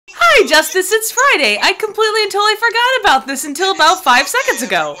Hi, Justice, it's Friday. I completely and totally forgot about this until about 5 seconds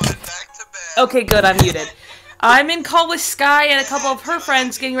ago. Okay, good, I'm muted. I'm in call with Sky and a couple of her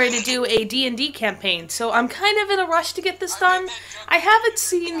friends getting ready to do a D&D campaign, so I'm kind of in a rush to get this done. I haven't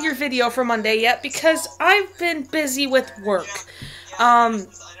seen your video for Monday yet because I've been busy with work.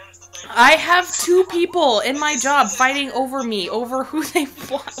 I have 2 people in my job fighting over me, over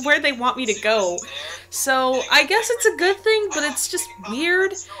where they want me to go. So, I guess it's a good thing, but it's just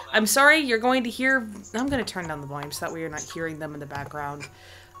weird. I'm sorry, you're going to hear... I'm going to turn down the volume so that way you're not hearing them in the background.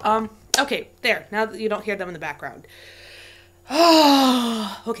 Okay, there. Now that you don't hear them in the background.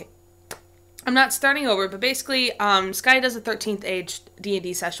 Okay. I'm not starting over, but basically, Sky does a 13th age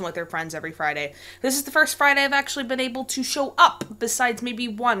D&D session with her friends every Friday. This is the first Friday I've actually been able to show up, besides maybe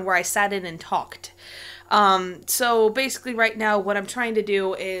one where I sat in and talked. So basically right now, what I'm trying to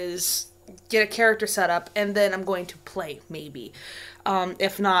do is get a character set up, and then I'm going to play, maybe.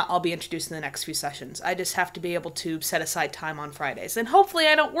 If not, I'll be introduced in the next few sessions. I just have to be able to set aside time on Fridays. And hopefully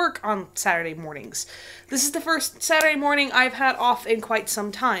I don't work on Saturday mornings. This is the first Saturday morning I've had off in quite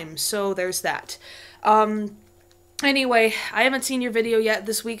some time, so there's that. Anyway, I haven't seen your video yet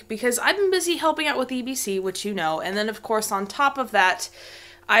this week because I've been busy helping out with EBC, which you know, and then of course on top of that,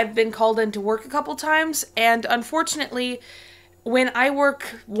 I've been called in to work a couple times, and unfortunately, when I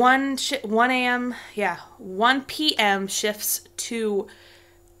work 1 p.m. shifts to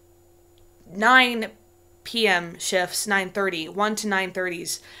 9 p.m. shifts, 9:30, 1 to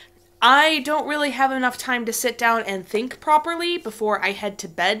 9:30s, I don't really have enough time to sit down and think properly before I head to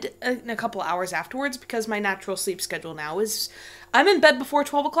bed in a couple hours afterwards, because my natural sleep schedule now is I'm in bed before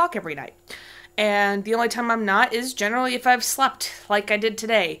 12 o'clock every night. And the only time I'm not is generally if I've slept like I did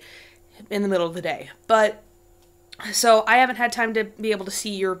today in the middle of the day. But so I haven't had time to be able to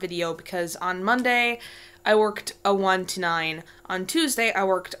see your video because on Monday I worked a 1 to 9. On Tuesday I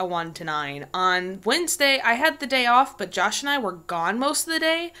worked a 1 to 9. On Wednesday I had the day off, but Josh and I were gone most of the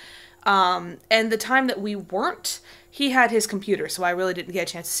day. And the time that we weren't, he had his computer, so I really didn't get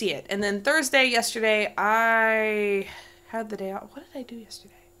a chance to see it. And then Thursday, yesterday, I had the day off. What did I do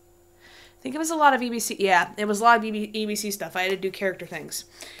yesterday? I think it was a lot of EBC. Yeah, it was a lot of EBC stuff. I had to do character things.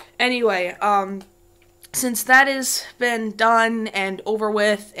 Anyway, since that has been done and over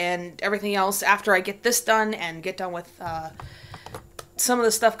with and everything else, after I get this done and get done with some of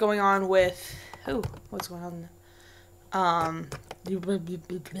the stuff going on with... Oh, what's going on?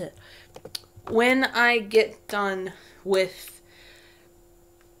 When I get done with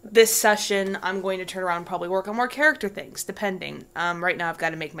this session, I'm going to turn around and probably work on more character things, depending. Right now I've got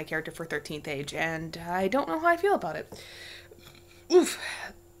to make my character for 13th age, and I don't know how I feel about it. Oof.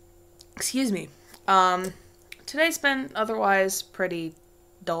 Excuse me. Today's been otherwise pretty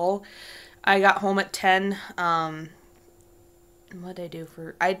dull. I got home at 10. What did I do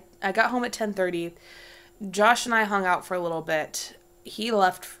for... I got home at 10:30. Josh and I hung out for a little bit. He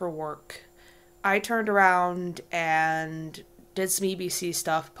left for work. I turned around and did some EBC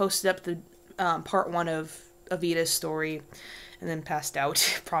stuff, posted up the part 1 of Avita's story, and then passed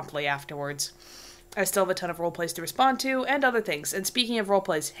out promptly afterwards. I still have a ton of roleplays to respond to, and other things. And speaking of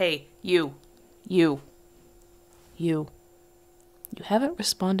roleplays, hey, you haven't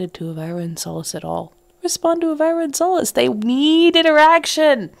responded to Elvira and Solace at all. Respond to Elvira and Solace. They need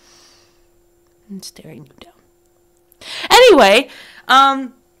interaction. I'm staring you down. Anyway,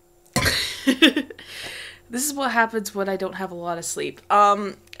 this is what happens when I don't have a lot of sleep.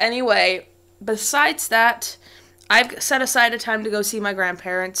 Anyway, besides that, I've set aside a time to go see my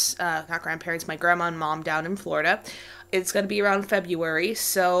grandparents, not grandparents, my grandma and mom down in Florida. It's going to be around February,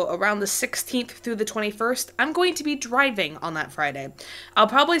 so around the 16th through the 21st, I'm going to be driving on that Friday. I'll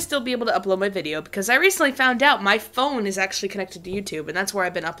probably still be able to upload my video, because I recently found out my phone is actually connected to YouTube, and that's where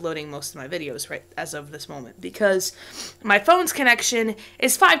I've been uploading most of my videos right as of this moment, because my phone's connection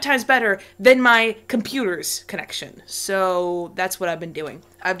is 5 times better than my computer's connection. So that's what I've been doing.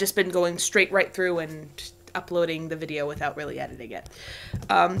 I've just been going straight right through and uploading the video without really editing it.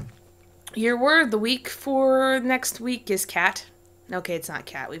 Your word of the week for next week is cat. Okay, it's not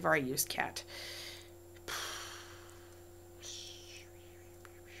cat. We've already used cat.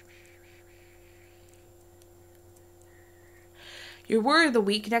 Your word of the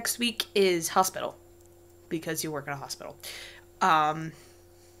week next week is hospital. Because you work at a hospital. Poor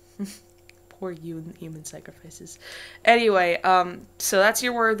you and human sacrifices. Anyway, so that's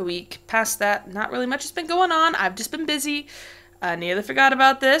your word of the week. Past that, not really much has been going on. I've just been busy. I nearly forgot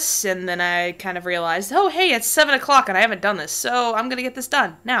about this, and then I kind of realized, oh, hey, it's 7 o'clock and I haven't done this, so I'm going to get this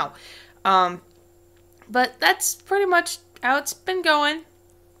done now. But that's pretty much how it's been going.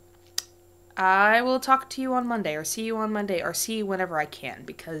 I will talk to you on Monday, or see you on Monday, or see you whenever I can,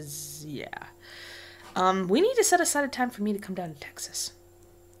 because, yeah. We need to set aside a time for me to come down to Texas.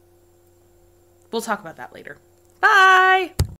 We'll talk about that later. Bye!